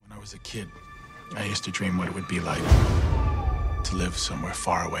was a kid, I used to dream what it would be like to live somewhere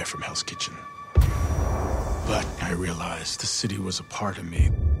far away from Hell's Kitchen. But I realized the city was a part of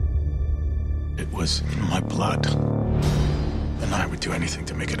me. It was in my blood. And I would do anything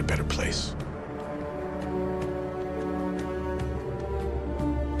to make it a better place.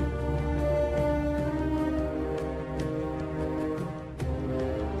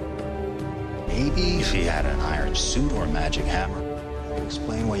 Maybe if he had an iron suit or a magic hammer, that would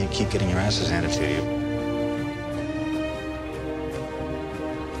explain why you keep getting your asses handed to you.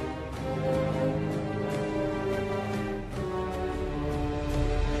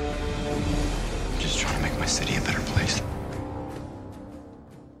 City a better place.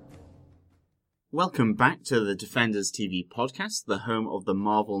 Welcome back to the Defenders TV podcast, the home of the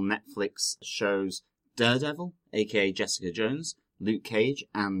Marvel Netflix shows Daredevil, aka Jessica Jones, Luke Cage,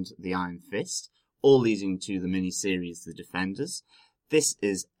 and the Iron Fist, all leading to the miniseries The Defenders. This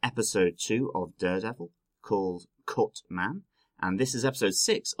is episode 2 of Daredevil, called Cut Man, and this is episode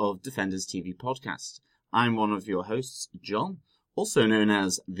 6 of Defenders TV podcast. I'm one of your hosts, John, also known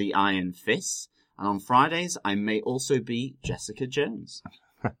as the Iron Fist. And on Fridays, I may also be Jessica Jones.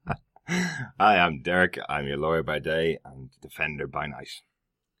 Hi, I'm Derek. I'm your lawyer by day and defender by night.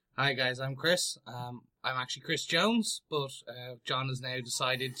 Hi guys, I'm Chris. I'm actually Chris Jones, but John has now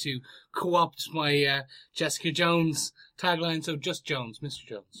decided to co-opt my Jessica Jones tagline, so just Jones, Mr.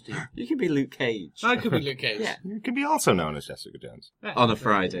 Jones. You can be Luke Cage. I could be Luke Cage. Yeah. You can be also known as Jessica Jones. Yeah. On a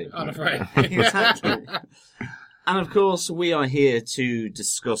Friday. On a Friday. Exactly. And of course, we are here to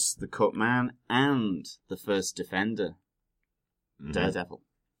discuss The Cut Man and the first Defender, Daredevil.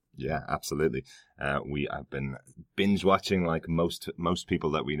 Yeah, absolutely. We have been binge watching, like most people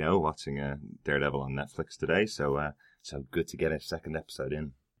that we know, watching Daredevil on Netflix today. So good to get a second episode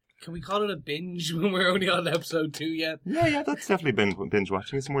in. Can we call it a binge when we're only on episode 2 yet? Yeah, that's definitely binge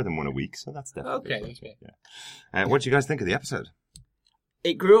watching. It's more than one a week, so that's definitely okay. Yeah. What do you guys think of the episode?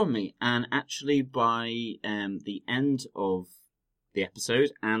 It grew on me, and actually by the end of the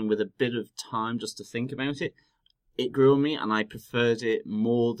episode, and with a bit of time just to think about it, it grew on me, and I preferred it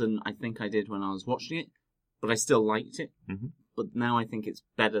more than I think I did when I was watching it, but I still liked it. Mm-hmm. But now I think it's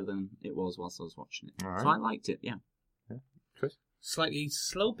better than it was whilst I was watching it. All right. So I liked it, yeah. Chris? Slightly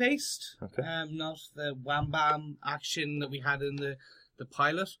slow-paced, okay. Not the wham-bam action that we had in the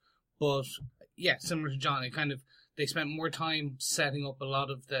pilot, but yeah, similar to John, it kind of they spent more time setting up a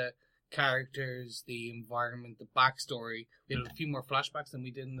lot of the characters, the environment, the backstory. We had a few more flashbacks than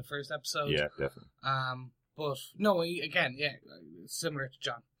we did in the first episode. Yeah, definitely. But no, again, yeah, similar to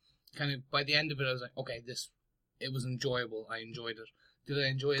John. Kind of by the end of it, I was like, okay, it was enjoyable. I enjoyed it. Did I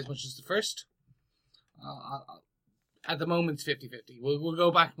enjoy it as much as the first? At the moment, it's 50-50. We'll go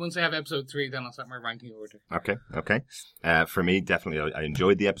back. Once I have episode 3, then I'll start my ranking order. Okay. For me, definitely, I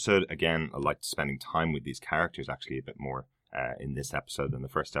enjoyed the episode. Again, I liked spending time with these characters actually a bit more in this episode than the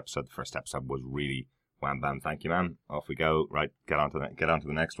first episode. The first episode was really wham bam, thank you, man. Off we go. Right, get on to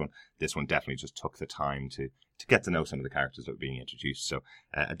the next one. This one definitely just took the time to get to know some of the characters that were being introduced. So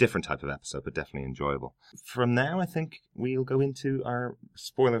a different type of episode, but definitely enjoyable. From now, I think we'll go into our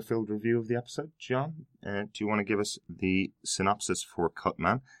spoiler-filled review of the episode. John, do you want to give us the synopsis for Cut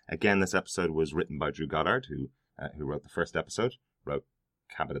Man? Again, this episode was written by Drew Goddard, who wrote the first episode, wrote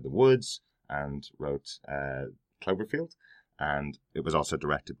Cabin in the Woods, and wrote Cloverfield. And it was also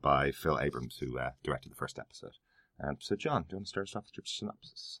directed by Phil Abrams, who directed the first episode. So, John, do you want to start us off with your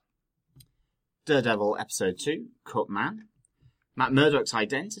synopsis? Daredevil Episode 2, Cut Man. Matt Murdock's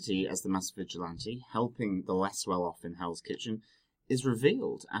identity as the masked vigilante, helping the less well-off in Hell's Kitchen, is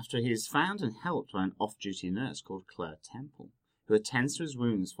revealed after he is found and helped by an off-duty nurse called Claire Temple, who attends to his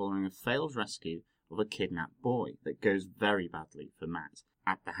wounds following a failed rescue of a kidnapped boy that goes very badly for Matt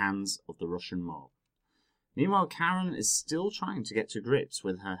at the hands of the Russian mob. Meanwhile, Karen is still trying to get to grips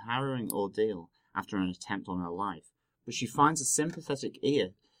with her harrowing ordeal after an attempt on her life, but she finds a sympathetic ear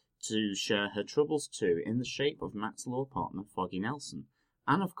to share her troubles to in the shape of Matt's law partner, Foggy Nelson,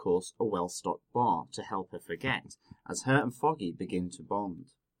 and of course a well-stocked bar to help her forget, as her and Foggy begin to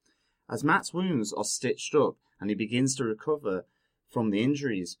bond. As Matt's wounds are stitched up and he begins to recover from the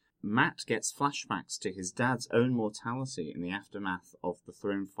injuries, Matt gets flashbacks to his dad's own mortality in the aftermath of the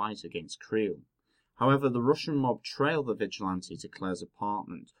thrown fight against Creel. However, the Russian mob trail the vigilante to Claire's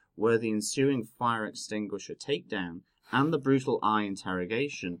apartment, where the ensuing fire extinguisher takedown and the brutal eye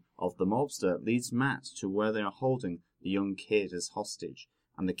interrogation of the mobster leads Matt to where they are holding the young kid as hostage,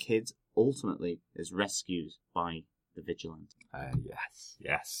 and the kid ultimately is rescued by the vigilante.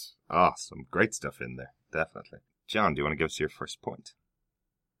 Yes. Oh, some great stuff in there, definitely. John, do you want to give us your first point?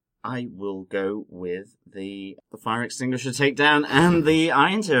 I will go with the fire extinguisher takedown and the eye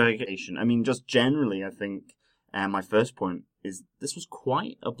interrogation. I mean, just generally, I think my first point is this was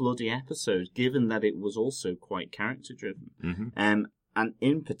quite a bloody episode, given that it was also quite character-driven. Mm-hmm. And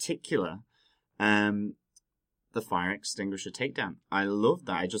in particular, the fire extinguisher takedown. I love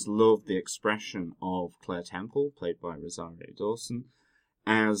that. I just love the expression of Claire Temple, played by Rosario Dawson,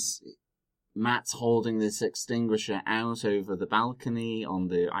 as Matt's holding this extinguisher out over the balcony on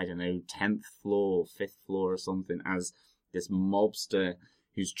the, 10th floor or 5th floor or something, as this mobster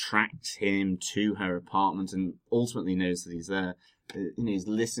who's tracked him to her apartment and ultimately knows that he's there. He's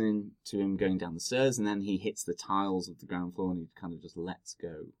listening to him going down the stairs, and then he hits the tiles of the ground floor and he kind of just lets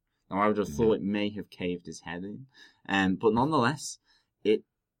go. Now, I would have thought it may have caved his head in. But nonetheless, it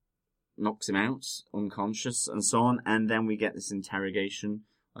knocks him out, unconscious, and so on. And then we get this interrogation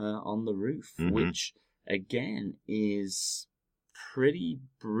on the roof, which, again, is pretty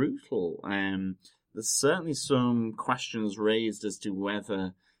brutal. There's certainly some questions raised as to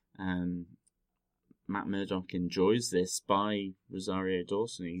whether Matt Murdock enjoys this by Rosario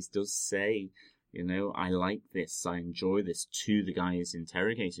Dawson. He does say, I like this, I enjoy this, to the guy he's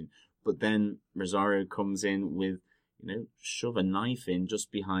interrogating. But then Rosario comes in with, shove a knife in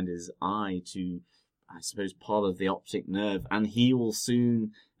just behind his eye to, I suppose, part of the optic nerve, and he will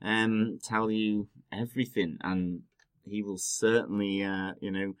soon tell you everything, and he will certainly,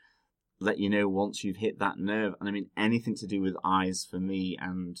 let you know once you've hit that nerve. And I mean, anything to do with eyes for me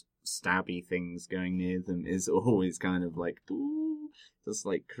and stabby things going near them is always kind of like, ooh, just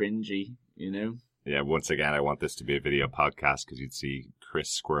like cringy, Yeah, once again, I want this to be a video podcast because you'd see Chris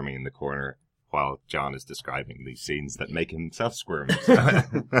squirming in the corner while John is describing these scenes that make himself squirm. It's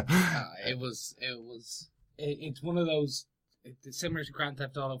one of those, it's similar to Grand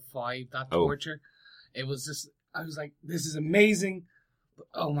Theft Auto 5, that torture. It was just, I was like, this is amazing, but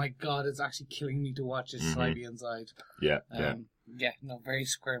oh my god, it's actually killing me to watch it slightly inside. Yeah, very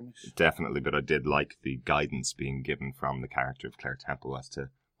squirmish. Definitely, but I did like the guidance being given from the character of Claire Temple as to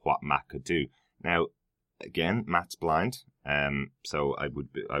what Matt could do. Now, again, Matt's blind, so I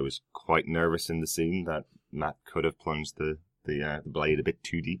was quite nervous in the scene that Matt could have plunged the blade a bit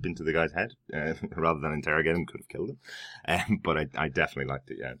too deep into the guy's head, rather than interrogate him, could have killed him. But I definitely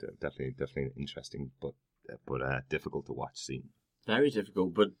liked it. Yeah, definitely an interesting but difficult to watch scene. Very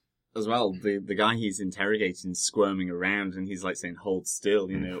difficult, but as well, the guy he's interrogating is squirming around, and he's like saying, "Hold still,"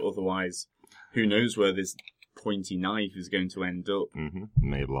 otherwise, who knows where this pointy knife is going to end up.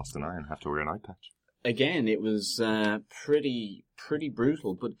 May have lost an eye and have to wear an eye patch. Again, it was pretty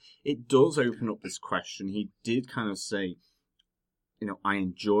brutal, but it does open up this question. He did kind of say, I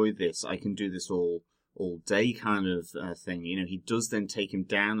enjoy this. I can do this all day kind of thing. He does then take him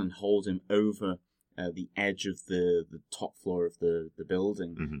down and hold him over the edge of the top floor of the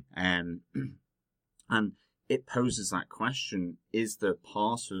building. And it poses that question, is there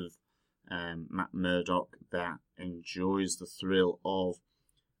part of Matt Murdock that enjoys the thrill of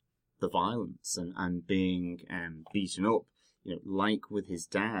the violence and being beaten up, like with his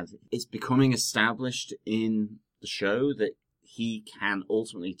dad? It's becoming established in the show that he can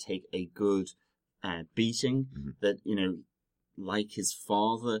ultimately take a good beating, that, like his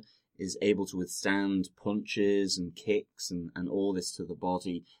father, is able to withstand punches and kicks and all this to the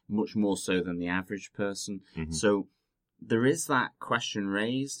body much more so than the average person. So there is that question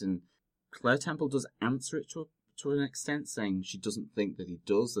raised, and Claire Temple does answer it to an extent, saying she doesn't think that he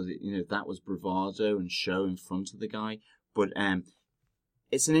does, that that was bravado and show in front of the guy. But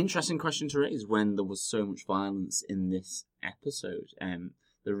it's an interesting question to raise when there was so much violence in this episode.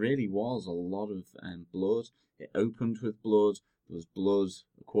 There really was a lot of blood. It opened with blood. There was blood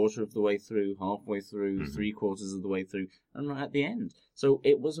a quarter of the way through, halfway through, 3/4 of the way through, and right at the end. So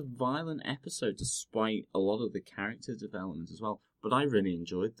it was a violent episode, despite a lot of the character development as well. But I really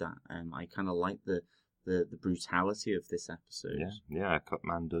enjoyed that. I kind of liked the brutality of this episode. Yeah, a cut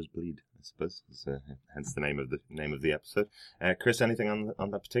man does bleed, I suppose. Hence the name of the episode. Chris, anything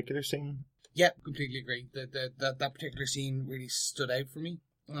on that particular scene? Yeah, completely agree. That particular scene really stood out for me,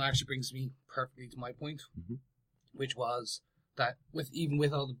 and it actually brings me perfectly to my point, which was that even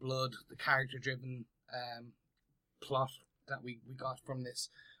with all the blood, the character-driven plot that we got from this,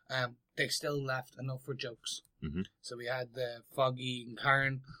 they still left enough for jokes. So we had the Foggy and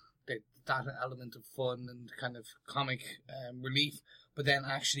Karen, that element of fun and kind of comic relief, but then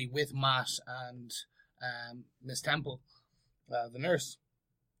actually with Matt and Miss Temple, the nurse,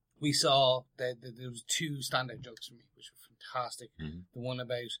 we saw that there was two standout jokes for me, which were fantastic. The one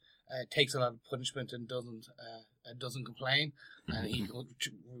about takes a lot of punishment and doesn't doesn't complain, and he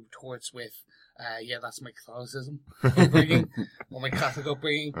retorts with, "Yeah, that's my Catholicism upbringing, or my Catholic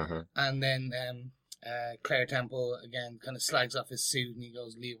upbringing." And then Claire Temple again kind of slags off his suit, and he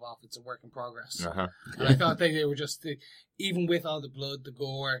goes, "Leave off, it's a work in progress." And I thought they were just, even with all the blood, the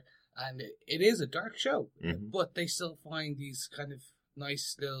gore, and it is a dark show, but they still find these kind of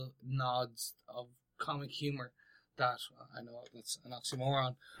nice little nods of comic humor that, I know that's an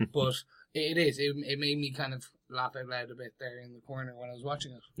oxymoron, but it is. It made me kind of laugh out loud a bit there in the corner when I was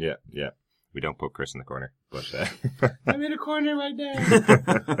watching it. Yeah. We don't put Chris in the corner, but I'm in a corner right now.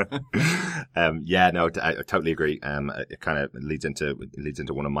 I totally agree. It kind of leads into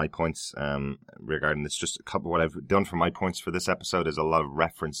one of my points regarding this. Just a couple. What I've done for my points for this episode is a lot of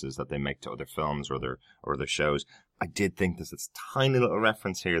references that they make to other films or other shows. I did think there's this tiny little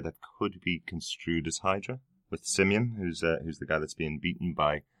reference here that could be construed as Hydra, with Simeon, who's the guy that's being beaten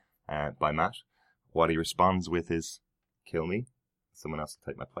by Matt. What he responds with is, "Kill me, someone else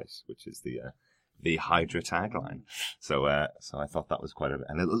will take my place," which is the Hydra tagline. So I thought that was quite a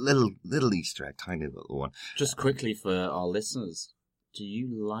little Easter egg, tiny little one. Just quickly for our listeners, do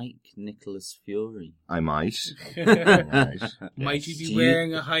you like Nicholas Fury? I might. Might you be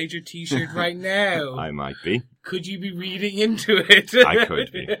wearing a Hydra t-shirt right now? I might be. Could you be reading into it? I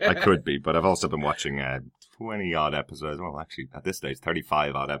could be, but I've also been watching 20-odd episodes, well, actually, at this stage,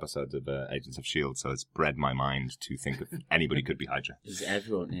 35-odd episodes of Agents of S.H.I.E.L.D., so it's bred my mind to think that anybody could be Hydra. Is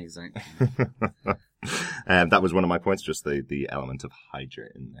everyone, exactly. That was one of my points, just the element of Hydra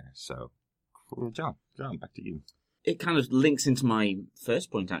in there. So, John, back to you. It kind of links into my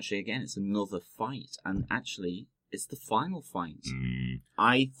first point, actually. Again, it's another fight, and actually, it's the final fight.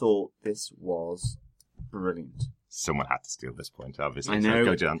 I thought this was brilliant. Someone had to steal this point, obviously. I know.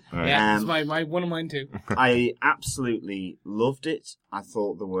 So go, John. Right. Yeah, it's my one of mine too. I absolutely loved it. I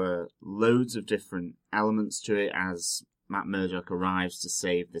thought there were loads of different elements to it as Matt Murdock arrives to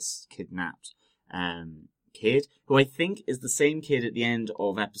save this kidnapped kid, who I think is the same kid at the end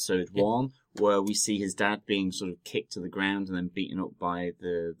of episode 1, where we see his dad being sort of kicked to the ground and then beaten up by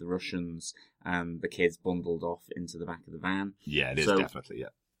the Russians, and the kid's bundled off into the back of the van. Yeah, it is definitely,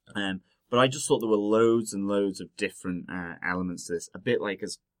 yeah. But I just thought there were loads and loads of different elements to this. A bit like,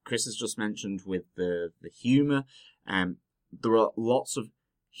 as Chris has just mentioned, with the humour. There are lots of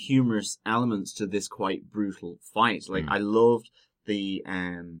humorous elements to this quite brutal fight. Like, I loved the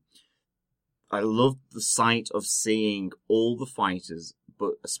sight of seeing all the fighters,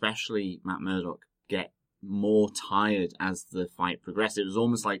 but especially Matt Murdock, get more tired as the fight progressed. It was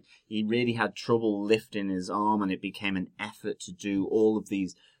almost like he really had trouble lifting his arm, and it became an effort to do all of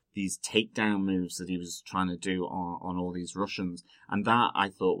these takedown moves that he was trying to do on all these Russians. And that I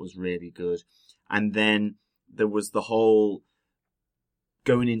thought was really good. And then there was the whole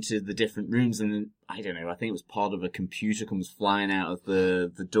going into the different rooms, and I don't know, I think it was part of a computer comes flying out of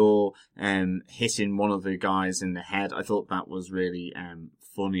the door and hitting one of the guys in the head. I thought that was really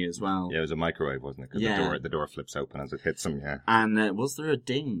funny as well. Yeah, it was a microwave, wasn't it? Because the door flips open as it hits him, yeah. And was there a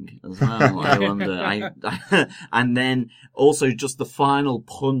ding as well? I wonder. And then also just the final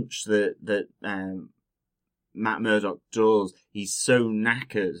punch that Matt Murdock does. He's so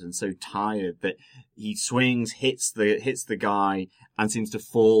knackered and so tired that he swings, hits the guy, and seems to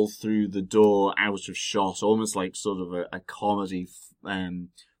fall through the door out of shot, almost like sort of a comedy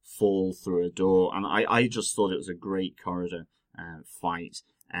fall through a door. And I just thought it was a great corridor fight.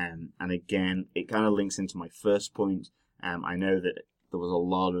 And again, it kind of links into my first point. I know that there was a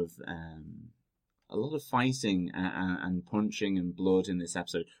lot of fighting and punching and blood in this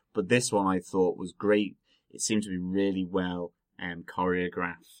episode, but this one I thought was great. It seemed to be really well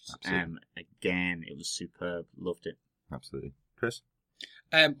choreographed. Again, it was superb. Loved it. Absolutely. Chris?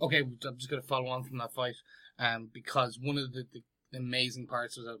 Okay, I'm just going to follow on from that fight, because one of the amazing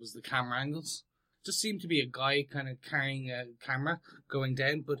parts was the camera angles. Just seemed to be a guy kind of carrying a camera going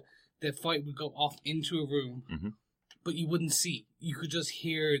down, but the fight would go off into a room, but you wouldn't see. You could just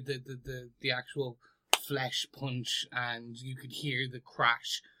hear the actual flesh punch, and you could hear the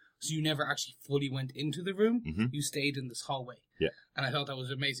crash. So you never actually fully went into the room. You stayed in this hallway. Yeah. And I thought that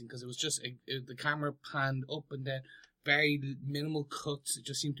was amazing, because it was just the camera panned up and down, very minimal cuts. It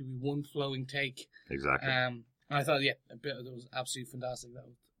just seemed to be one flowing take. Exactly. And I thought, that was absolutely fantastic. That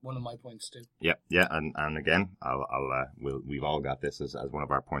was one of my points too. Yeah. And again, we've all got this as one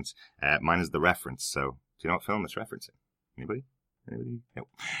of our points. Mine is the reference. So, do you know what film it's referencing? Anybody? No.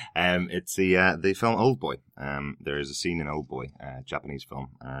 It's the film Oldboy. There is a scene in Oldboy, a Japanese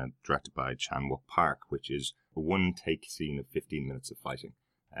film, directed by Chan-wook Park, which is a one-take scene of 15 minutes of fighting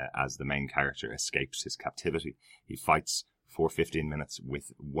as the main character escapes his captivity. He fights for 15 minutes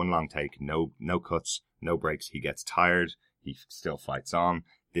with one long take, no cuts, no breaks. He gets tired. He still fights on.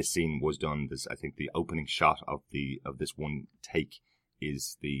 This scene was done. I think the opening shot of this one take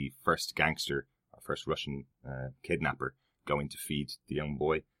is the first gangster, or first Russian kidnapper, going to feed the young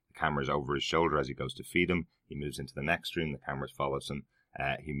boy. The camera's over his shoulder as he goes to feed him. He moves into the next room. The camera follows him.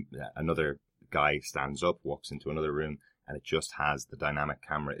 Another guy stands up, walks into another room, and it just has the dynamic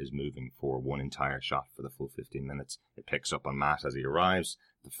camera is moving for one entire shot for the full 15 minutes. It picks up on Matt as he arrives.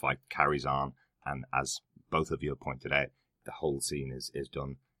 The fight carries on, and as both of you have pointed out, the whole scene is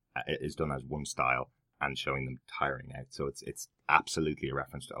done as one style and showing them tiring out. So it's absolutely a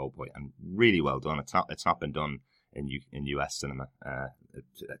reference to Old Boy and really well done. It's not been done in US cinema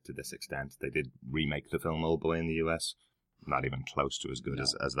to this extent. They did remake the film Old Boy in the US, not even close to as good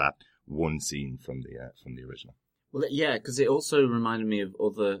as that one scene from the original. Well, yeah, because it also reminded me of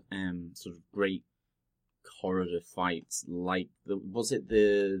other sort of great corridor fights, like was it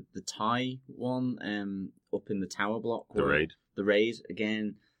the Thai one up in the tower block? The Raid. The Raid,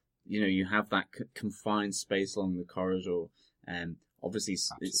 again, you have that confined space along the corridor. Obviously,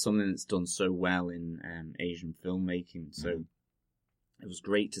 it's something that's done so well in Asian filmmaking, so it was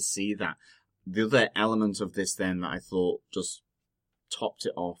great to see that. The other element of this then that I thought just topped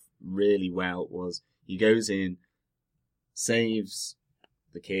it off really well was he goes in, saves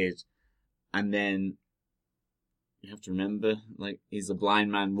the kid, and then you have to remember, like, he's a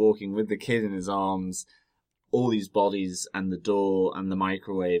blind man walking with the kid in his arms, all these bodies and the door and the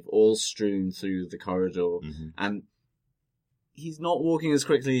microwave all strewn through the corridor, and he's not walking as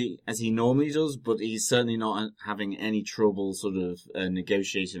quickly as he normally does, but he's certainly not having any trouble sort of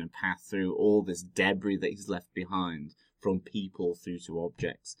negotiating a path through all this debris that he's left behind, from people through to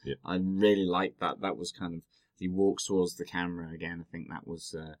objects. Yeah. I really liked that. That was kind of, he walks towards the camera again. I think that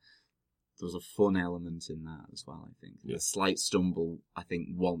was, there was a fun element in that as well, I think. Yeah. A slight stumble, I think,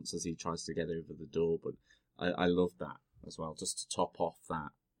 once as he tries to get over the door, but I love that as well, just to top off that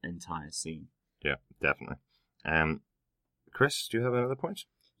entire scene. Yeah, definitely. Chris, do you have another point?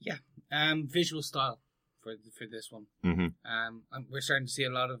 Yeah, visual style for this one. We're starting to see a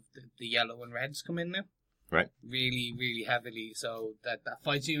lot of the yellow and reds come in now. Right. Really, really heavily. So that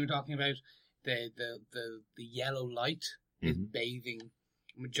fight scene we were talking about, the yellow light is bathing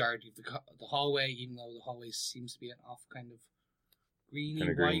majority of the hallway, even though the hallway seems to be an off kind of greeny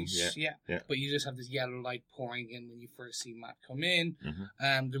kind of green, white. Yeah. But you just have this yellow light pouring in when you first see Matt come in.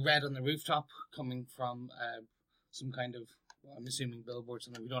 The red on the rooftop coming from some kind of, I'm assuming billboard,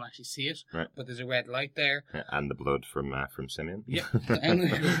 something we don't actually see it, right. But there's a red light there. Yeah, and the blood from Simeon. Yeah,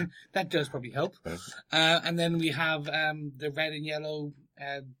 and that does probably help. Right. And then we have the red and yellow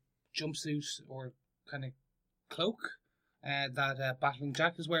jumpsuit or kind of cloak that Battling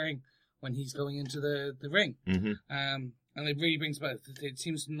Jack is wearing when he's going into the ring. And it really brings about, it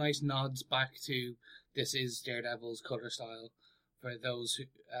seems nice nods back to this is Daredevil's color style for those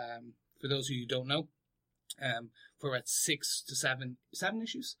who don't know. For about 6 to 7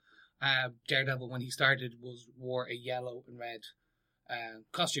 issues, Daredevil, when he started, wore a yellow and red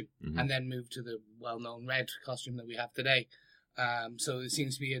costume, and then moved to the well-known red costume that we have today. So it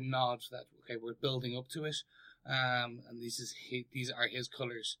seems to be a nod that, okay, we're building up to it, and these are his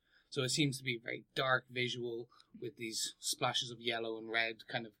colours. So it seems to be very dark visual with these splashes of yellow and red,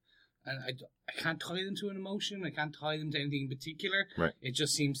 kind of. And I can't tie them to an emotion. I can't tie them to anything in particular. Right. It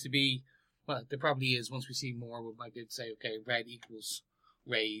just seems to be. Well, there probably is. Once we see more, we might be able to say, okay, red equals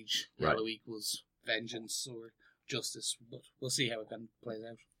rage, yellow equals vengeance or justice. But we'll see how it kind of plays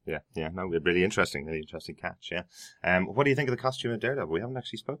out. Yeah, no, really interesting catch. Yeah. What do you think of the costume of Daredevil? We haven't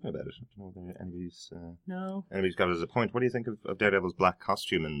actually spoken about it. I don't know whether anybody's got it as a point. What do you think of Daredevil's black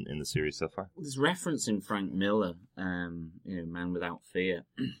costume in the series so far? There's reference in Frank Miller, Man Without Fear,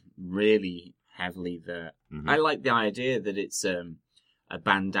 really heavily there. I like the idea that it's a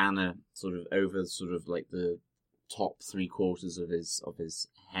bandana sort of over sort of like the top 3/4 of his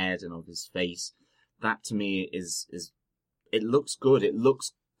head and of his face. That to me is it looks good. It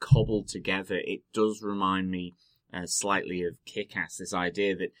looks cobbled together. It does remind me slightly of Kick-Ass. This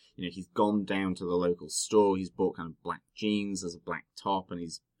idea that he's gone down to the local store, he's bought kind of black jeans as a black top, and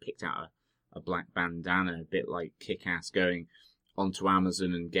he's picked out a black bandana, a bit like Kick-Ass going onto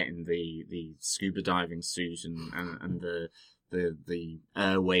Amazon and getting the scuba diving suit and the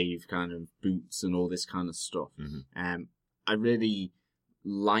airwave kind of boots and all this kind of stuff. I really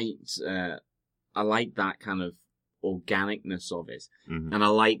liked I like that kind of organicness of it. And I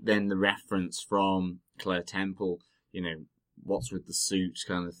like then the reference from Claire Temple, what's with the suit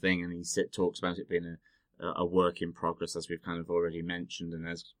kind of thing, and he talks about it being a work in progress, as we've kind of already mentioned, and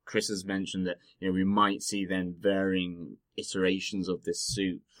as Chris has mentioned, that we might see then varying iterations of this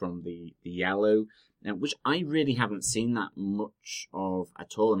suit from the yellow, which I really haven't seen that much of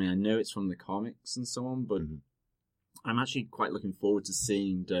at all. I mean, I know it's from the comics and so on, but I'm actually quite looking forward to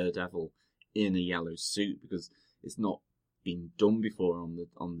seeing Daredevil in a yellow suit, because it's not been done before on the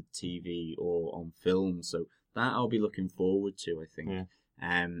TV or on film, so that I'll be looking forward to, I think.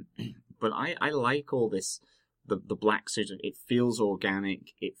 But I like all this, the black suit. It feels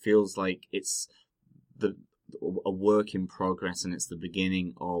organic. It feels like it's a work in progress, and it's the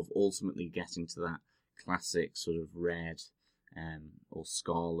beginning of ultimately getting to that classic sort of red or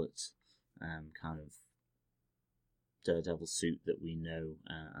scarlet kind of Daredevil suit that we know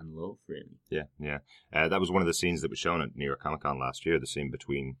and love, really. Yeah. That was one of the scenes that was shown at New York Comic Con last year, the scene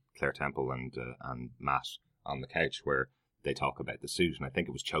between Claire Temple and Matt on the couch, where they talk about the suit, and I think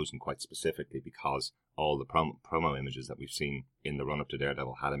it was chosen quite specifically because all the promo images that we've seen in the run-up to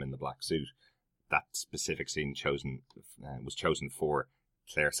Daredevil had him in the black suit. That specific scene was chosen for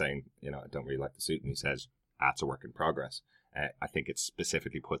Claire saying, I don't really like the suit, and he says, it's a work in progress. I think it's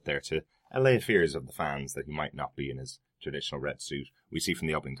specifically put there to allay fears of the fans that he might not be in his traditional red suit. We see from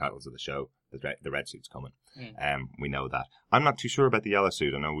the opening titles of the show that the red suit's coming. We know that. I'm not too sure about the yellow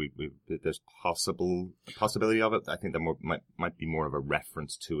suit. I know there's possibility of it. I think there might be more of a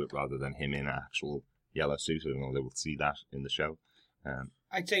reference to it rather than him in an actual yellow suit. I don't know. They will see that in the show.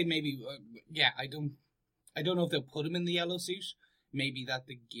 I'd say maybe, I don't know if they'll put him in the yellow suit. Maybe that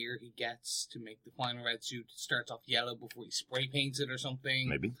the gear he gets to make the final red suit starts off yellow before he spray paints it or something.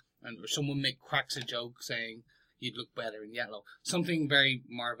 Maybe. Or someone cracks a joke saying you'd look better in yellow. Something very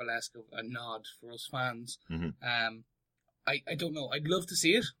Marvel-esque, of a nod for us fans. I don't know. I'd love to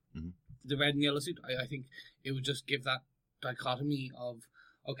see it. The red and yellow suit. I think it would just give that dichotomy of,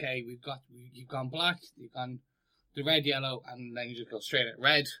 okay, you've gone black, you've gone the red, yellow, and then you just go straight at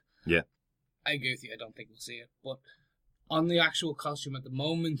red. Yeah. I agree with you. I don't think we'll see it. But on the actual costume at the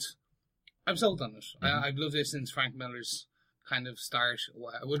moment, I'm sold on it. I've loved it since Frank Miller's kind of start.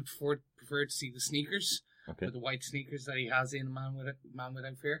 I would prefer to see the sneakers, with the white sneakers that he has in Man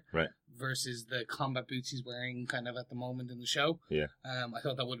Without Fear, right, versus the combat boots he's wearing kind of at the moment in the show. Yeah. I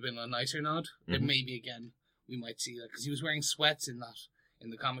thought that would have been a nicer nod. But maybe again we might see that, because he was wearing sweats in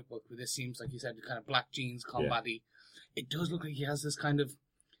the comic book, but this seems like you said, kind of black jeans, combat-y. It does look like he has this kind of,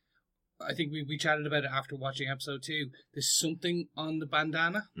 I think we chatted about it after watching episode 2. There's something on the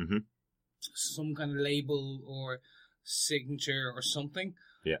bandana, some kind of label or signature or something.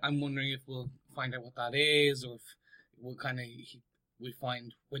 Yeah. I'm wondering if we'll find out what that is, or if we'll we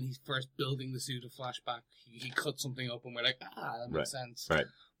find when he's first building the suit, a flashback, he cut something up and we're like, that makes sense. Right.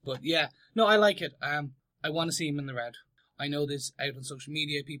 But yeah, no, I like it. I want to see him in the red. I know this out on social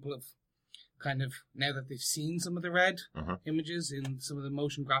media, people have kind of, now that they've seen some of the red images in some of the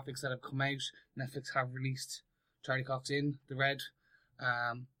motion graphics that have come out, Netflix have released Charlie Cox in the red.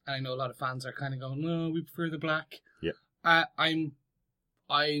 And I know a lot of fans are kind of going, no, we prefer the black. Yeah. I'm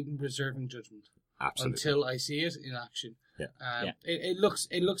reserving judgment. Absolutely. Until I see it in action. Yeah. It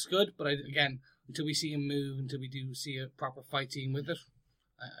looks good, but again, until we see him move, until we do see a proper fight scene with it,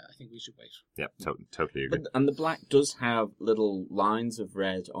 I think we should wait. Yeah, totally agree. And the black does have little lines of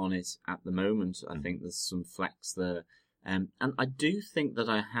red on it at the moment. I think there's some flecks there. And I do think that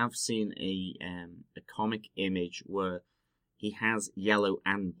I have seen a comic image where he has yellow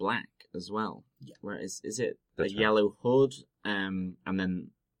and black as well. Yeah. Where is it That's a yellow hood and then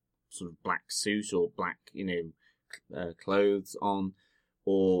sort of black suit or black, clothes on,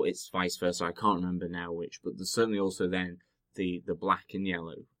 or it's vice versa. I can't remember now which, but there's certainly also then the black and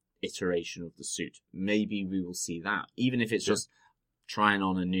yellow iteration of the suit. Maybe we will see that, even if it's just trying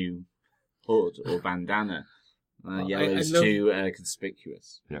on a new hood or bandana. Yellow's too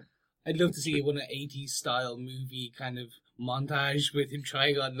conspicuous. Yeah. I'd love to see one of 80s style movie kind of montage with him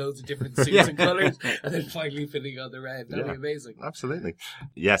trying on loads of different suits and colours and then finally filling on the red. That'd be amazing. Absolutely.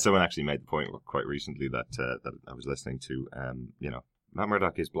 Yeah, someone actually made the point quite recently that I was listening to, Matt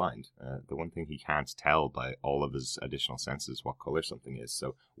Murdock is blind. The one thing he can't tell by all of his additional senses what colour something is.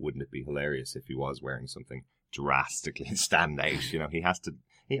 So wouldn't it be hilarious if he was wearing something drastically stand out?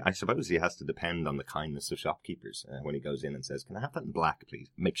 I suppose he has to depend on the kindness of shopkeepers when he goes in and says, "Can I have that in black, please?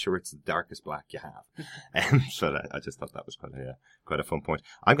 Make sure it's the darkest black you have." So I just thought that was quite a fun point.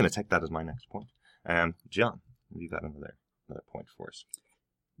 I'm going to take that as my next point. John, have you got another point for us?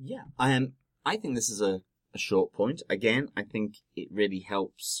 Yeah, I think this is a short point. Again, I think it really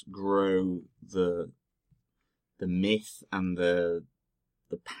helps grow the myth and the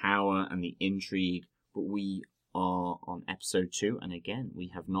power and the intrigue. But we are on episode 2, and again,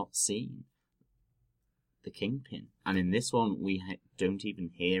 we have not seen the Kingpin. And in this one, we don't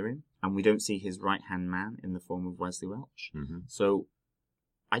even hear him, and we don't see his right-hand man in the form of Wesley Welch. Mm-hmm. So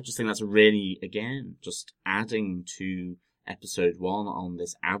I just think that's really, again, just adding to episode 1 on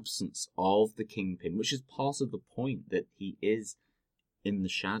this absence of the Kingpin, which is part of the point that he is in the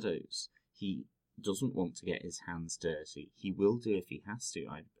shadows. He doesn't want to get his hands dirty. He will do if he has to,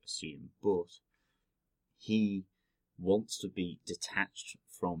 I assume, but he wants to be detached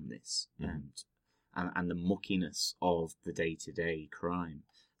from this and the muckiness of the day-to-day crime.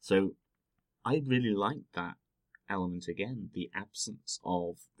 So I really like that element again, the absence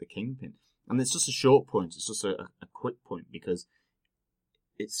of the Kingpin. And it's just a short point, it's just a quick point, because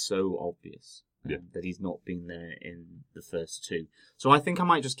it's so obvious that he's not been there in the first 2. So I think I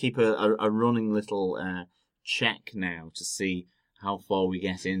might just keep a running little check now to see how far we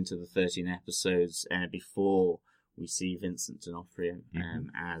get into the 13 episodes before we see Vincent D'Onofrio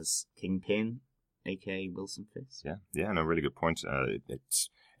as Kingpin, aka Wilson Fisk. Yeah, no, really good point.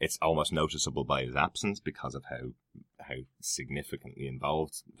 It's almost noticeable by his absence because of how significantly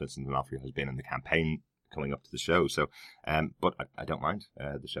involved Vincent D'Onofrio has been in the campaign coming up to the show. So, but I don't mind.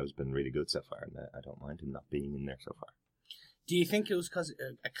 The show's been really good so far, and I don't mind him not being in there so far. Do you think it was because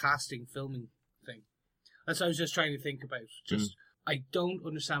a casting filming thing? That's what I was just trying to think about. I don't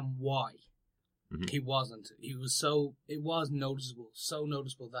understand why he wasn't. He was it was noticeable, so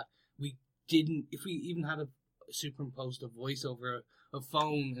noticeable that we didn't, if we even had a superimposed a voice over a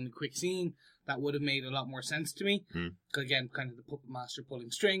phone in a quick scene, that would have made a lot more sense to me. Again, kind of the puppet master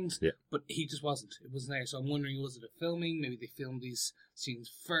pulling strings, but he just wasn't. It wasn't there. So I'm wondering, was it a filming? Maybe they filmed these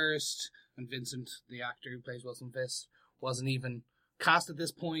scenes first, and Vincent, the actor who plays Wilson Fisk, wasn't even cast at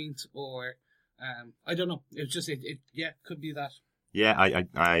this point, or I don't know. It's just it could be that. Yeah,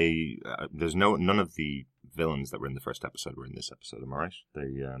 I there's none of the villains that were in the first episode were in this episode. Am I right?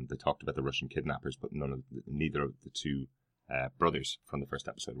 They talked about the Russian kidnappers, but neither of the 2 brothers from the first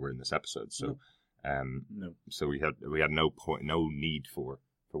episode were in this episode. So, no. So we had no need for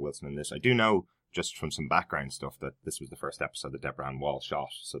Wilson in this. I do know just from some background stuff that this was the first episode that Deborah Ann Wall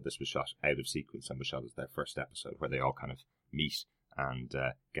shot. So this was shot out of sequence and was shot as their first episode, where they all kind of meet and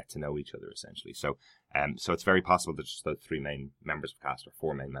get to know each other essentially. So it's very possible that just the 3 main members of cast, or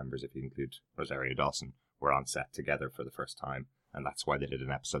 4 main members if you include Rosario Dawson, were on set together for the first time, and that's why they did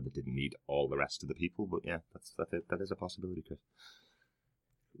an episode that didn't need all the rest of the people. But yeah, that is a possibility, Chris.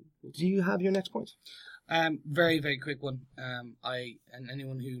 Do you have your next point? Very, very quick one. And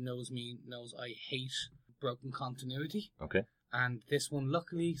anyone who knows me knows I hate broken continuity. Okay. And this one,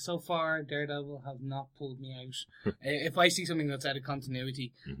 luckily, so far, Daredevil has not pulled me out. If I see something that's out of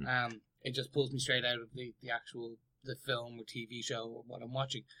continuity, it just pulls me straight out of the film or TV show or what I'm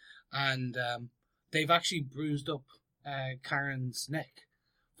watching. And they've actually bruised up Karen's neck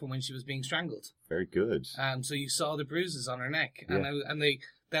from when she was being strangled. Very good. So you saw the bruises on her neck,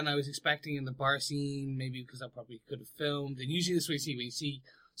 and I was expecting in the bar scene, maybe because I probably could have filmed. And usually this way, when you see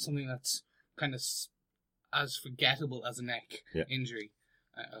something that's kind of as forgettable as a neck injury,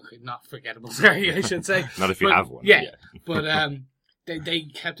 okay, not forgettable. Sorry, I should say. Not if you have one. Yeah, but they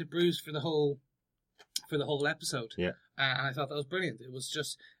kept it bruised for the whole episode. Yeah, and I thought that was brilliant. It was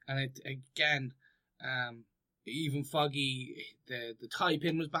just, and it again. Even Foggy, the tie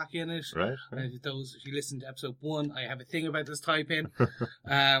pin was back in it. Right. Those, if you listen to episode 1, I have a thing about this tie pin.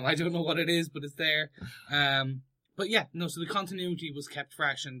 I don't know what it is, but it's there. But yeah, no, so the continuity was kept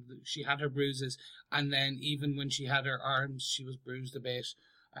fresh, and she had her bruises, and then even when she had her arms, she was bruised a bit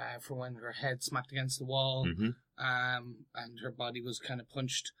for when her head smacked against the wall, and her body was kind of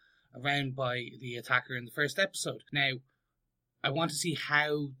punched around by the attacker in the first episode. Now, I want to see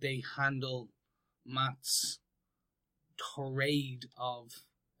how they handle Matt's tirade of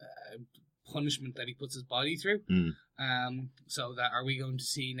punishment that he puts his body through. So that, are we going to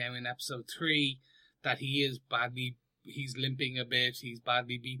see now in episode 3 that he's limping a bit, he's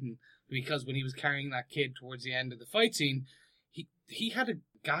badly beaten, because when he was carrying that kid towards the end of the fight scene, he had a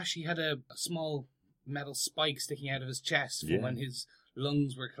gash, he had a small metal spike sticking out of his chest from when his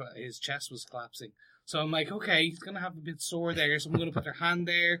chest was collapsing. So I'm like, okay, he's going to have a bit sore there, so I'm going to put their hand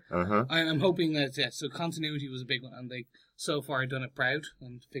there. I'm hoping that, so continuity was a big one, and they, so far, done it proud,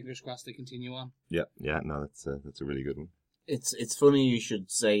 and fingers crossed they continue on. Yeah, no, that's a really good one. It's funny you should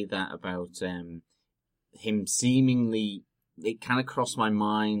say that about him seemingly, it kind of crossed my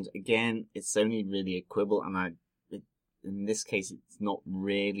mind. Again, it's only really a quibble, and in this case, it's not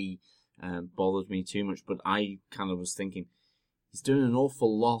really bothered me too much, but I kind of was thinking, he's doing an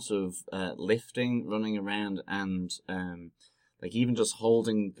awful lot of lifting, running around, and like even just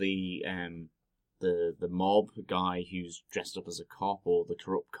holding the mob guy who's dressed up as a cop, or the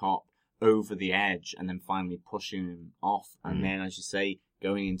corrupt cop, over the edge and then finally pushing him off. And then, as you say,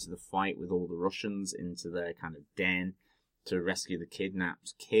 going into the fight with all the Russians into their kind of den to rescue the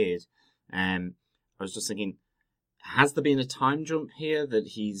kidnapped kid. I was just thinking, has there been a time jump here that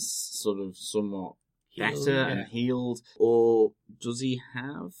he's sort of somewhat better and healed? Or does he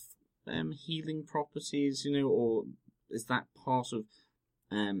have healing properties, or is that part of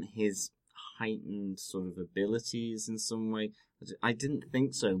his heightened sort of abilities in some way? I didn't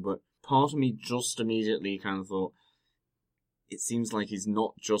think so, but part of me just immediately kind of thought, it seems like he's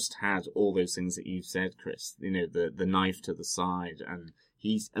not just had all those things that you've said, Chris, the knife to the side, and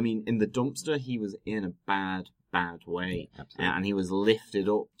in the dumpster, he was in a bad way, and he was lifted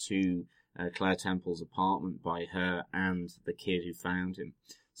up to Claire Temple's apartment by her and the kid who found him.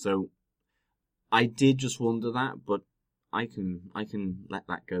 So I did just wonder that, but I can let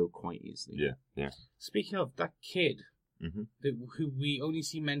that go quite easily. Yeah. Speaking of that kid, who we only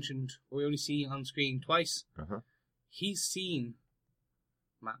see mentioned, or we only see on screen twice, he's seen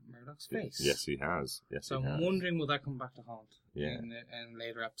Matt Murdock's face. Yes, he has. So I'm wondering, will that come back to haunt in a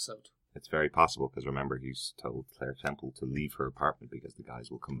later episode? It's very possible, because remember, he's told Claire Temple to leave her apartment because the guys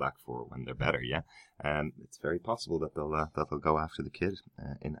will come back for her when they're better, yeah? It's very possible that they'll go after the kid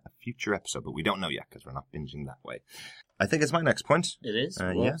in a future episode, but we don't know yet because we're not binging that way. I think it's my next point. It is?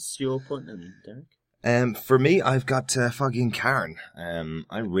 What's your point then, Derek? For me, I've got Foggy and Karen.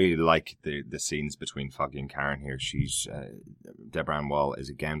 I really like the scenes between Foggy and Karen here. Deborah Ann Wall is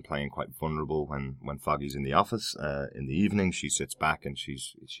again playing quite vulnerable when Foggy's in the office. In the evening, she sits back and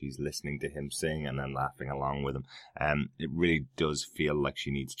she's listening to him sing and then laughing along with him. It really does feel like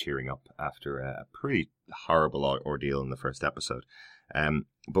she needs cheering up after a pretty horrible ordeal in the first episode.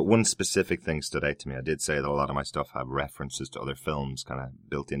 But one specific thing stood out to me. I did say that a lot of my stuff have references to other films kind of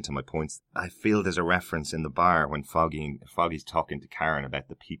built into my points. I feel there's a reference in the bar when Foggy's talking to Karen about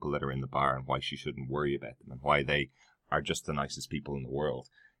the people that are in the bar and why she shouldn't worry about them and why they are just the nicest people in the world.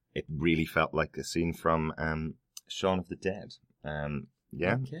 It really felt like a scene from Shaun of the Dead.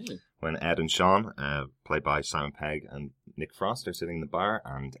 Okay. When Ed and Sean, played by Simon Pegg and Nick Frost, are sitting in the bar,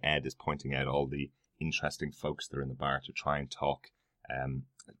 and Ed is pointing out all the interesting folks that are in the bar to try and talk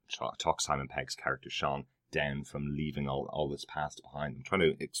Simon Pegg's character Sean down from leaving all this past behind him, trying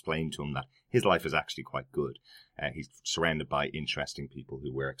to explain to him that his life is actually quite good. He's surrounded by interesting people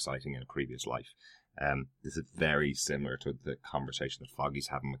who were exciting in a previous life. This is very similar to the conversation that Foggy's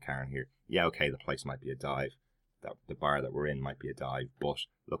having with Karen here. Yeah, okay, the place might be a dive. The bar that we're in might be a dive, but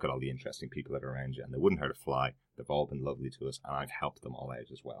look at all the interesting people that are around you, and they wouldn't hurt a fly. They've all been lovely to us, and I've helped them all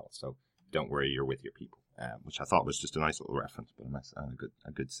out as well. So don't worry, you're with your people. Which I thought was just a nice little reference, but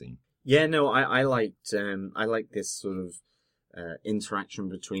a good scene. Yeah, no, I liked this sort of interaction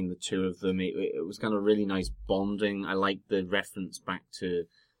between the two of them. It was kind of really nice bonding. I liked the reference back to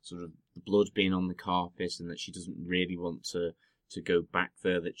sort of the blood being on the carpet and that she doesn't really want to go back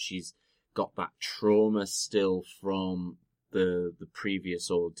there, that she's got that trauma still from the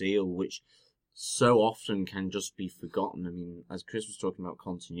previous ordeal, which so often can just be forgotten. I mean, as Chris was talking about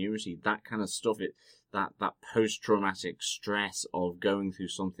continuity, that kind of stuff, that post-traumatic stress of going through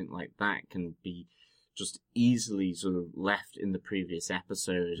something like that can be just easily sort of left in the previous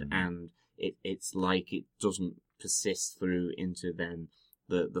episode, and it's like it doesn't persist through into then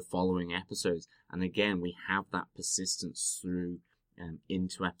the following episodes. And again, we have that persistence through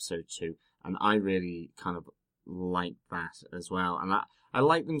into episode 2, and I really kind of like that as well. And I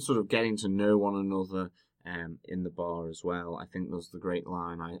like them sort of getting to know one another in the bar as well. I think there's the great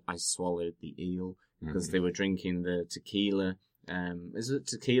line, I swallowed the eel, because they were drinking the tequila. Is it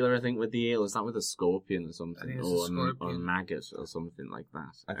tequila, I think, with the eel? Is that with a scorpion or something? Or a maggot or something like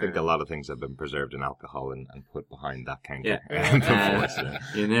that? I think a lot of things have been preserved in alcohol and put behind that counter. And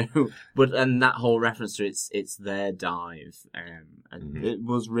that whole reference to it's their dive. And it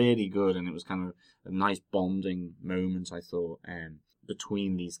was really good, and it was kind of a nice bonding moment, I thought,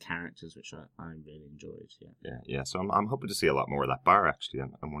 between these characters, which I really enjoyed. Yeah. So I'm hoping to see a lot more of that bar. Actually,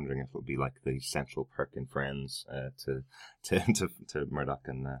 I'm wondering if it'll be like the Central Perk and Friends to Murdoch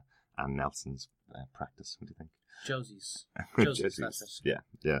and Nelson's practice. What do you think? Josie's. That's it.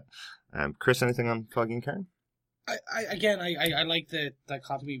 Yeah. Chris, anything on Foggy and Karen? I like the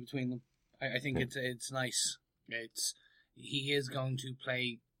dichotomy between them. I think it's nice. He is going to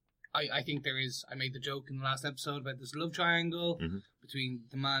play. I think there is. I made the joke in the last episode about this love triangle between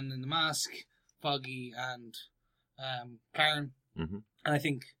the man in the mask, Foggy, and Karen. And I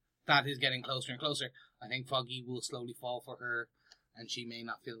think that is getting closer and closer. I think Foggy will slowly fall for her, and she may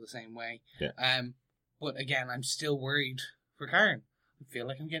not feel the same way. Yeah. But again, I'm still worried for Karen. I feel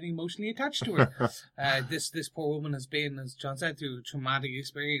like I'm getting emotionally attached to her. This poor woman has been, as John said, through a traumatic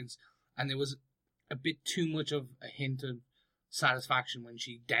experience, and there was a bit too much of a hint of satisfaction when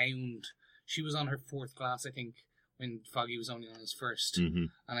she downed. She was on her 4th glass, I think, when Foggy was only on his 1st. Mm-hmm.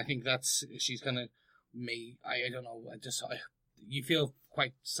 And I think she's kind of I don't know, you feel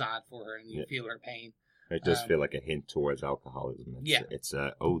quite sad for her and you feel her pain. It does feel like a hint towards alcoholism. It's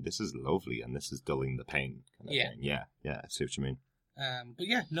this is lovely and this is dulling the pain kind of thing. Yeah, I see what you mean. But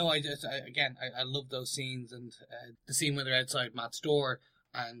yeah, no, I love those scenes, and the scene where they're outside Matt's door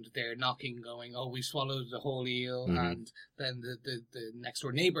and they're knocking, going, "Oh, we swallowed the whole eel," and then the next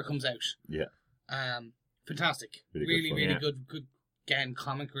door neighbor comes out. Yeah. Fantastic. Really good. Again,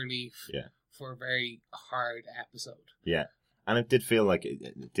 comic relief. Yeah. For a very hard episode. Yeah, and it did feel like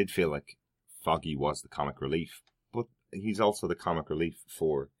Foggy was the comic relief, but he's also the comic relief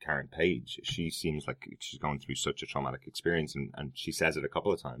for Karen Page. She seems like she's going through such a traumatic experience, and she says it a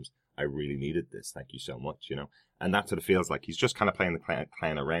couple of times. I really needed this. Thank you so much. And that's what it feels like. He's just kind of playing the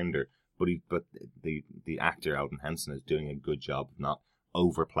clown around her, but the actor Alden Henson is doing a good job of not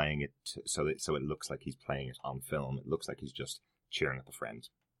overplaying it so it looks like he's playing it on film. It looks like he's just cheering up a friend.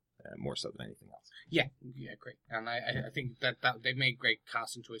 More so than anything else. Yeah, great. And I think that they made great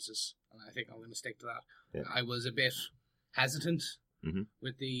casting choices, and I think I'm going to stick to that. Yeah. I was a bit hesitant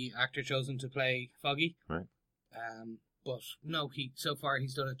with the actor chosen to play Foggy. Right. But no, so far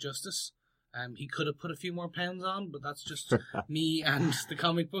he's done it justice. He could have put a few more pounds on, but that's just me and the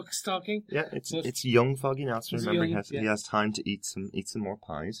comic books talking. Yeah, it's young Foggy now, so remember he has time to eat some more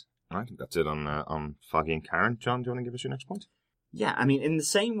pies. I think that's it on Foggy and Karen. John, do you want to give us your next point? Yeah, I mean, in the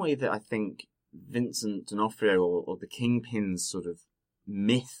same way that I think Vincent D'Onofrio or the Kingpin's sort of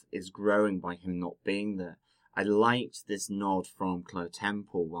myth is growing by him not being there, I liked this nod from Claire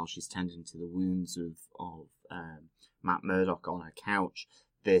Temple while she's tending to the wounds of Matt Murdock on her couch.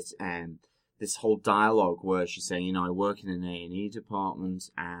 This whole dialogue where she's saying, I work in an A&E department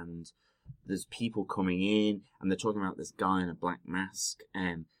and there's people coming in and they're talking about this guy in a black mask,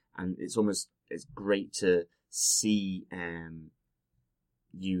 and it's great to see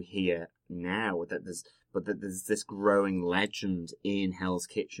you here now that there's this growing legend in Hell's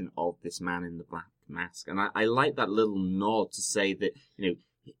Kitchen of this man in the black mask, and I like that little nod to say that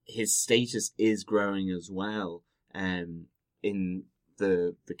his status is growing as well in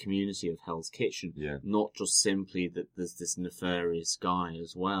the community of Hell's Kitchen. Yeah. Not just simply that there's this nefarious guy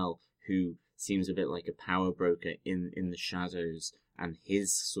as well who seems a bit like a power broker in the shadows, and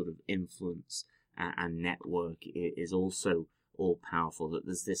his sort of influence and network is also all powerful, that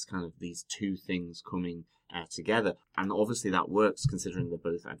there's this kind of these two things coming together, and obviously that works considering they're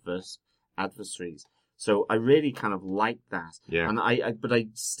both adversaries. So I really kind of like that. Yeah. And but I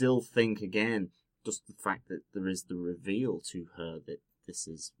still think, again, just the fact that there is the reveal to her that this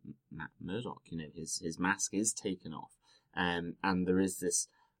is Matt Murdock, his mask is taken off, and there is this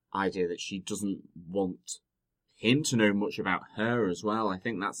idea that she doesn't want him to know much about her as well. I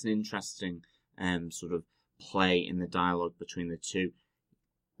think that's an interesting sort of play in the dialogue between the two.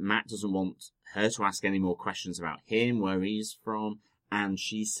 Matt doesn't want her to ask any more questions about him, where he's from, and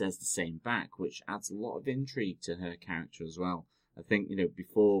she says the same back, which adds a lot of intrigue to her character as well. I think,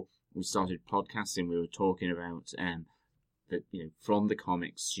 before we started podcasting, we were talking about that, from the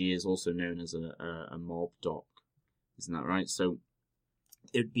comics, she is also known as a mob doc. Isn't that right? So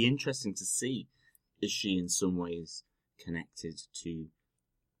it'd be interesting to see, is she in some ways connected to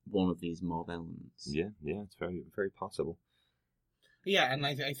one of these mob elements? Yeah, it's very, very possible. Yeah, and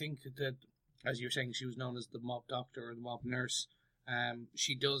I think that, as you were saying, she was known as the mob doctor or the mob nurse.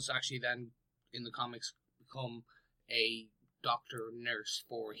 She does actually then, in the comics, become a doctor nurse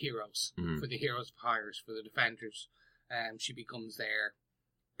for heroes, for the heroes of hires, for the defenders. She becomes their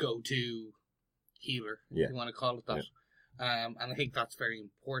go-to healer, if you want to call it that. Yeah. And I think that's very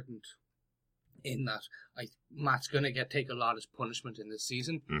important in that Matt's going to take a lot as punishment in this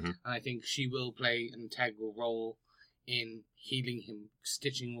season. And I think she will play an integral role in healing him,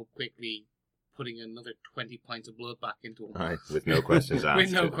 stitching him up quickly, putting another 20 pints of blood back into him. Right, with no questions asked.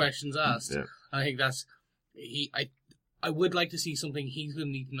 With no questions asked. Yeah. I think that's... I would like to see something. He's going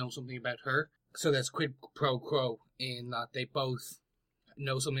to need to know something about her. So there's quid pro quo in that they both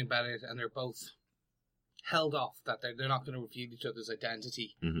know something about it and they're both held off, that they're not going to reveal each other's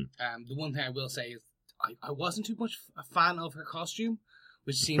identity. The one thing I will say is I wasn't too much a fan of her costume,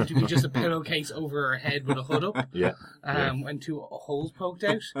 which seemed to be just a pillowcase over her head with a hood up. And two holes poked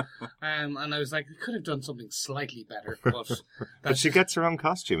out. And I was like, we could have done something slightly better. But she gets her own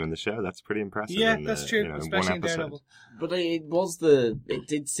costume in the show. That's pretty impressive. Yeah, that's true. Especially in Daredevil. But it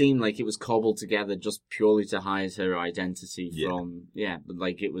did seem like it was cobbled together just purely to hide her identity from... Yeah, but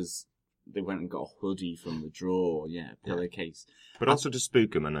like it was they went and got a hoodie from the drawer, a pillowcase. But also to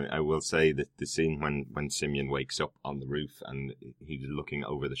spook him, and I will say that the scene when Simeon wakes up on the roof and he's looking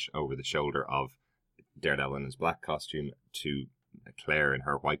over the shoulder of Daredevil in his black costume to Claire in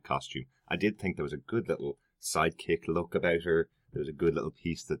her white costume, I did think there was a good little sidekick look about her. There was a good little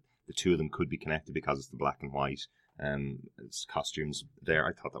piece that the two of them could be connected because it's the black and white costumes there.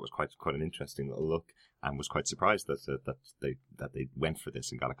 I thought that was quite an interesting little look, and was quite surprised that they went for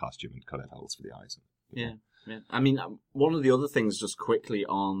this and got a costume and cut out holes for the eyes. Yeah. I mean, one of the other things, just quickly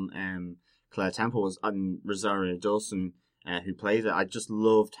on Claire Temple, was Rosario Dawson, who played it. I just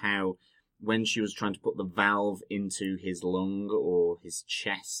loved how when she was trying to put the valve into his lung or his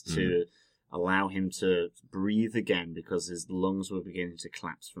chest to allow him to breathe again because his lungs were beginning to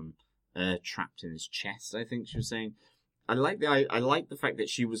collapse from air trapped in his chest, I think she was saying. I like the fact that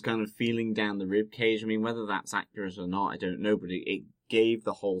she was kind of feeling down the rib cage. I mean, whether that's accurate or not, I don't know, but it gave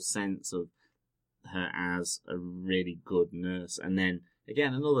the whole sense of her as a really good nurse. And then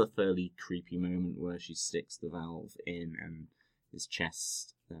again, another fairly creepy moment where she sticks the valve in and his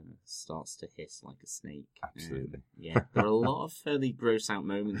chest starts to hiss like a snake. Absolutely. There are a lot of fairly gross out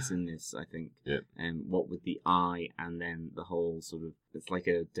moments in this, I think. Yeah. What with the eye and then the whole sort of, it's like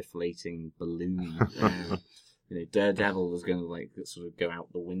a deflating balloon. Daredevil was going to like sort of go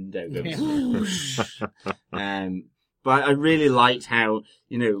out the window. But I really liked how,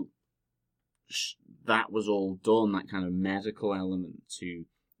 that was all done, that kind of medical element to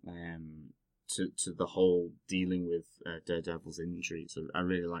the whole dealing with Daredevil's injury. So I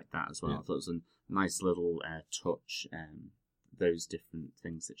really liked that as well. Yeah. I thought it was a nice little touch, those different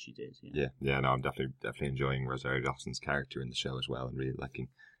things that she did. No, I'm definitely enjoying Rosario Dawson's character in the show as well, and really liking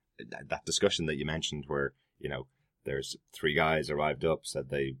that discussion that you mentioned where, there's 3 guys arrived up, said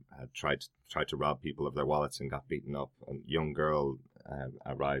they had tried to rob people of their wallets and got beaten up. A young girl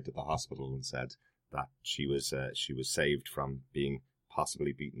arrived at the hospital and said that she was saved from being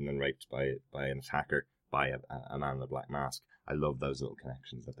possibly beaten and raped by an attacker, by a man in a black mask. I love those little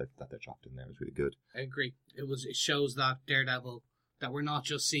connections that they dropped in there. It was really good. I agree. It shows that Daredevil, that we're not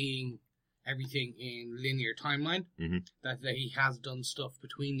just seeing everything in linear timeline, that he has done stuff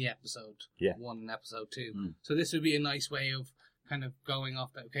between the episode 1 and episode 2. So this would be a nice way of kind of going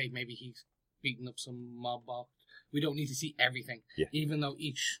off that, okay, maybe he's beaten up some mob boss. We don't need to see everything. Yeah. Even though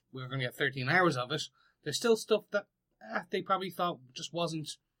we're going to get 13 hours of it, there's still stuff that they probably thought just wasn't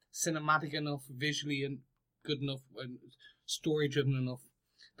cinematic enough, visually and good enough, and story driven enough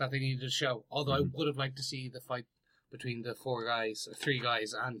that they needed to show. Although I would have liked to see the fight between the 3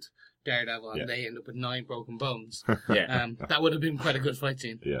 guys and Daredevil, and they end up with 9 broken bones. That would have been quite a good fight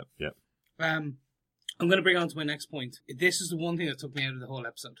scene. I'm going to bring on to my next point. This is the one thing that took me out of the whole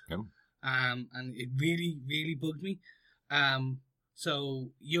episode. And it really, really bugged me. So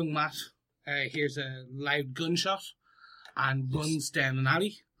young Matt hears a loud gunshot and runs down an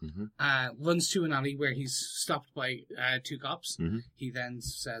alley. Runs to an alley where he's stopped by 2 cops. He then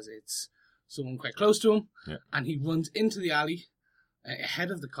says it's someone quite close to him, and he runs into the alley ahead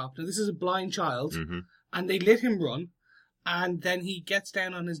of the cop. Now, this is a blind child, and they let him run, and then he gets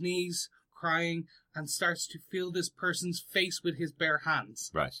down on his knees, crying, and starts to feel this person's face with his bare hands.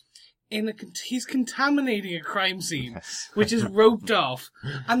 Right. He's contaminating a crime scene, which is roped off,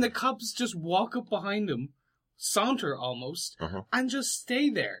 and the cops just walk up behind him, saunter almost, and just stay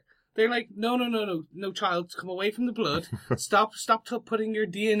there. They're like, no, child, come away from the blood. Stop putting your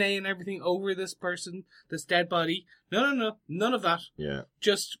DNA and everything over this person, this dead body. No, none of that. Yeah.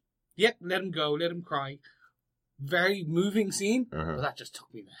 Just, let him go, let him cry. Very moving scene, but that just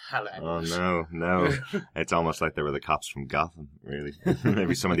took me the hell out of it. Oh, no. It's almost like they were the cops from Gotham, really.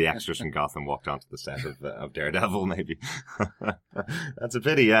 Maybe some of the extras from Gotham walked onto the set of Daredevil, maybe. That's a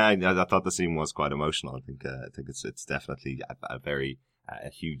pity, yeah. I thought the scene was quite emotional. I think it's definitely a very... a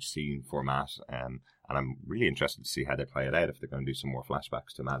huge scene for Matt, and I'm really interested to see how they play it out, if they're going to do some more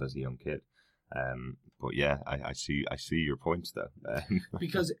flashbacks to Matt as a young kid. But yeah, I see your points though.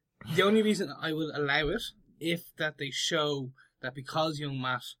 Because the only reason I would allow it, if that they show that because young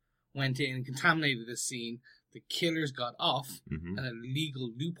Matt went in and contaminated this scene, the killers got off an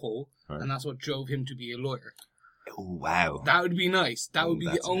illegal loophole, and that's what drove him to be a lawyer. Oh, wow. That would be nice. That would be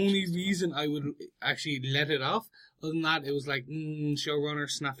the only reason I would actually let it off. Other than that, it was like, showrunner,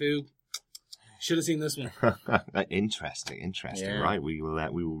 snafu. Should have seen this one. Interesting. Yeah. Right, we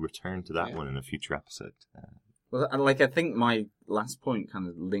will return to that one in a future episode. Well, I think my last point kind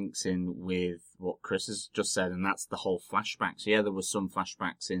of links in with what Chris has just said, and that's the whole flashback. So yeah, there were some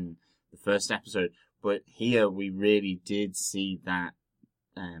flashbacks in the first episode, but here we really did see that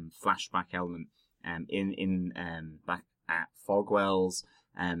flashback element in back at Fogwell's,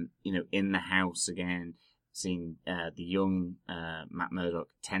 in the house again, seeing the young Matt Murdock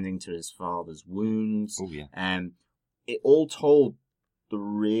tending to his father's wounds. Oh, yeah. It all told the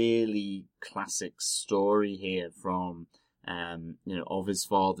really classic story here from, of his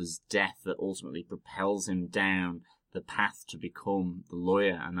father's death that ultimately propels him down the path to become the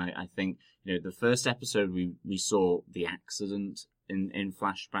lawyer. And I think, the first episode we saw the accident in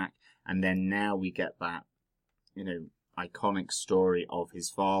flashback, and then now we get that, iconic story of his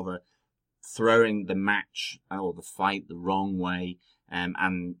father throwing the match or the fight the wrong way,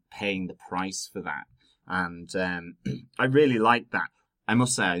 and paying the price for that. And I really liked that. I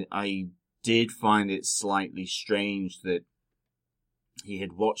must say, I did find it slightly strange that he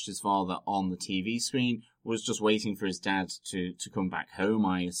had watched his father on the TV screen, was just waiting for his dad to come back home,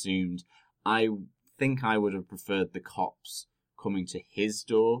 I assumed. I think I would have preferred the cops coming to his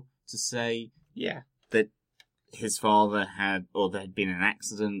door to say that his father there had been an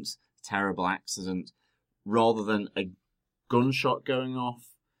accident, terrible accident, rather than a gunshot going off.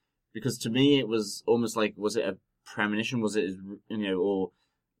 Because to me it was almost like, was it a premonition? Was it his, or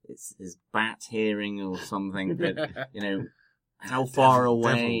it's his bat hearing or something? That, how far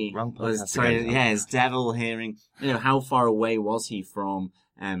away was, his devil hearing, how far away was he from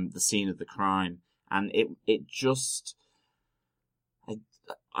the scene of the crime? And it just,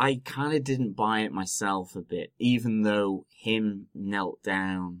 I kind of didn't buy it myself a bit, even though him knelt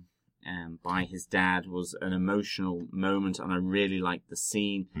down by his dad was an emotional moment, and I really liked the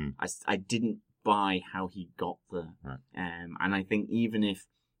scene. I didn't buy how he got there. Right. And I think even if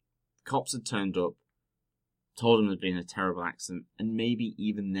cops had turned up, told him there'd been a terrible accident, and maybe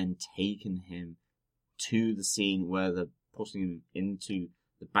even then taken him to the scene where they're putting him into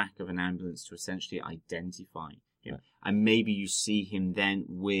the back of an ambulance to essentially identify him. Right. And maybe you see him then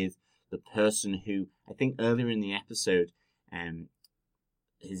with the person who, I think earlier in the episode,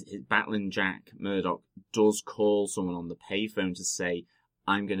 his Battling Jack Murdoch does call someone on the payphone to say,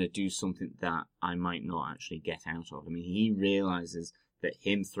 I'm going to do something that I might not actually get out of. I mean, he realizes that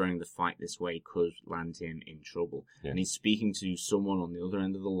him throwing the fight this way could land him in trouble. Yeah. And he's speaking to someone on the other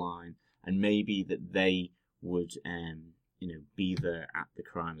end of the line, and maybe that they would, be there at the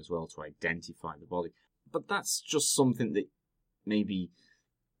crime as well to identify the body. But that's just something that maybe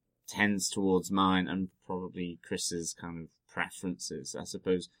tends towards mine and probably Chris's kind of preferences. I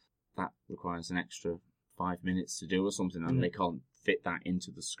suppose that requires an extra 5 minutes to do or something, and they can't fit that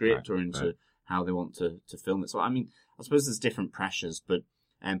into the script or into how they want to film it. So, I mean, I suppose there's different pressures, but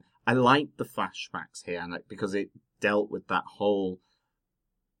I like the flashbacks here, and because it dealt with that whole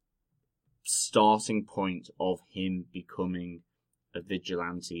starting point of him becoming a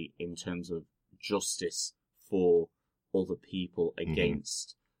vigilante in terms of justice for other people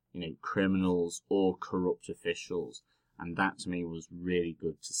against, criminals or corrupt officials. And that to me was really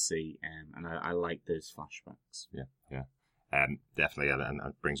good to see, and I like those flashbacks. Yeah. Definitely, and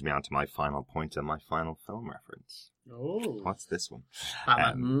that brings me on to my final point and my final film reference. Oh. What's this one?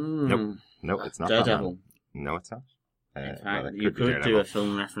 Nope, it's not Daredevil. Batman. No, it's not. In fact, you could do a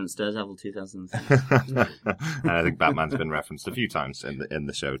film reference, Daredevil 2006. I think Batman's been referenced a few times in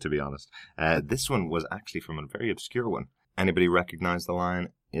the show, to be honest. This one was actually from a very obscure one. Anybody recognize the line,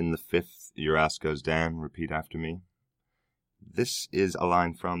 "In the fifth, your ass goes down, repeat after me"? This is a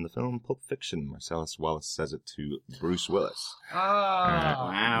line from the film Pulp Fiction. Marcellus Wallace says it to Bruce Willis.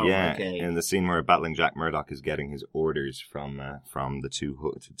 Wow. Yeah, okay. In the scene where Battling Jack Murdoch is getting his orders from the two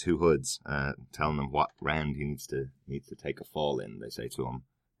hoods, telling them what round he needs to take a fall in. They say to him,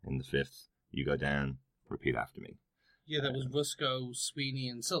 "In the fifth, you go down, repeat after me." Yeah, that was Rusco, Sweeney,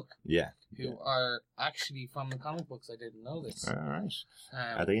 and Silk. Yeah. Who are actually from the comic books. I didn't know this. All right.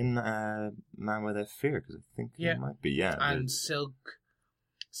 Are they in Man Without Fear? Because I think they might be, yeah. And Silk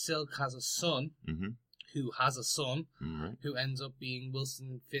has a son who has a son who ends up being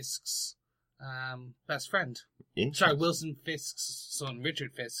Wilson Fisk's best friend. Sorry, Wilson Fisk's son,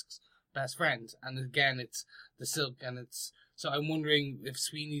 Richard Fisk's best friend. And again, it's the Silk, and it's... So I'm wondering if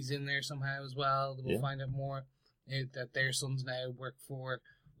Sweeney's in there somehow as well. We'll find out more. That their sons now work for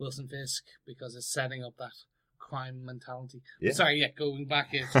Wilson Fisk because it's setting up that crime mentality. Yeah. Sorry, going back.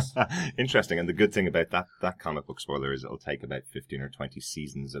 It's interesting, and the good thing about that comic book spoiler is it'll take about 15 or 20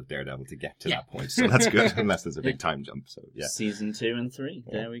 seasons of Daredevil to get to that point, so that's good, unless there's a big time jump. So season 2 and 3.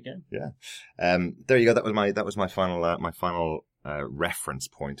 There we go. Yeah, there you go. That was my final reference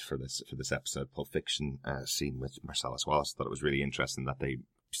point for this episode, Pulp Fiction scene with Marcellus Wallace. I thought it was really interesting that they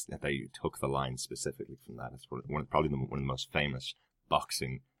took the line specifically from that. It's probably one of the most famous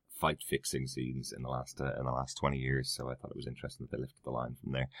boxing fight fixing scenes in the last 20 years. So I thought it was interesting that they lifted the line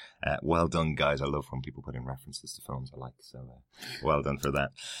from there. Well done, guys. I love when people put in references to films I like. So well done for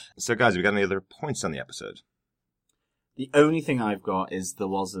that. So guys, have we got any other points on the episode? The only thing I've got is there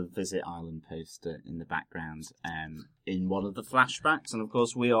was a Visit Island poster in the background in one of the flashbacks. And, of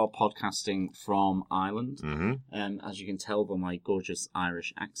course, we are podcasting from Ireland, as you can tell by my gorgeous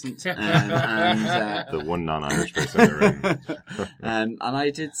Irish accent. The one non-Irish person in the room. And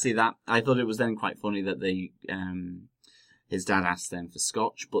I did see that. I thought it was then quite funny that they his dad asked them for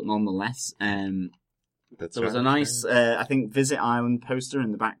scotch, but nonetheless... there was a nice, I think, Visit Island poster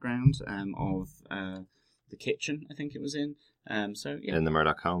in the background of... the kitchen, I think it was in. So yeah, in the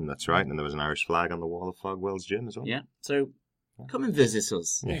Murdoch home, that's right. And there was an Irish flag on the wall of Fogwell's gym as well. Yeah, so come and visit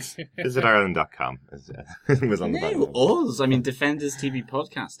us. Yes. VisitIreland.com was on the back. No, us. I mean, Defenders TV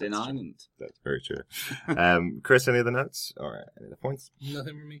podcast in Ireland. That's very true. Chris, any other notes or any other points?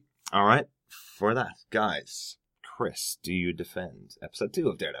 Nothing for me. All right, for that, guys. Chris, do you defend episode 2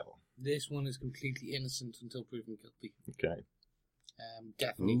 of Daredevil? This one is completely innocent until proven guilty. Okay.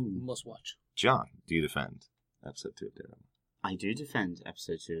 Definitely must watch. John, do you defend episode 2 of Daredevil? I do defend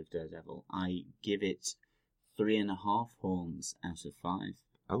episode 2 of Daredevil. I give it 3.5 horns out of 5.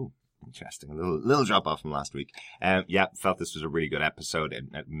 Oh, interesting. A little drop off from last week. Yeah, felt this was a really good episode.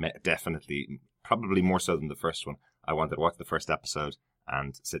 And definitely, probably more so than the first one. I wanted to watch the first episode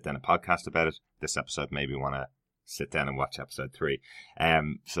and sit down and podcast about it. This episode made me want to sit down and watch episode 3.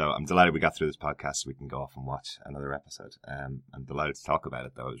 So I'm delighted we got through this podcast so we can go off and watch another episode. I'm delighted to talk about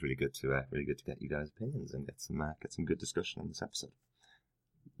it, though. It was really good to get you guys' opinions and get some good discussion on this episode.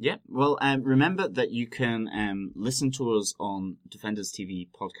 Yeah, well, remember that you can listen to us on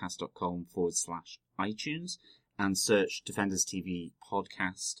defenderstvpodcast.com/iTunes and search Defenders TV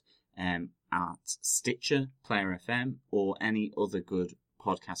Podcast at Stitcher, Player FM, or any other good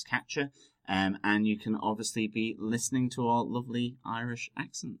podcast catcher. And you can obviously be listening to our lovely Irish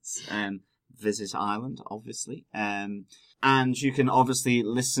accents. Visit Ireland, obviously. And you can obviously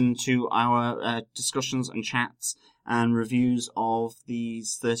listen to our discussions and chats and reviews of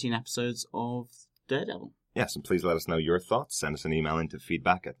these 13 episodes of Daredevil. Yes, and please let us know your thoughts. Send us an email into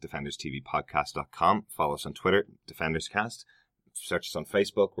feedback@defenderstvpodcast.com. Follow us on Twitter, DefendersCast. Search us on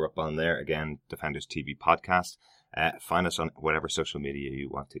Facebook. We're up on there. Again, Defenders TV Podcast. Find us on whatever social media you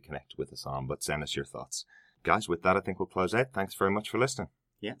want to connect with us on, but send us your thoughts. Guys, with that, I think we'll close out. Thanks very much for listening.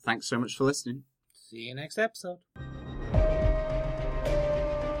 Yeah, thanks so much for listening. See you next episode.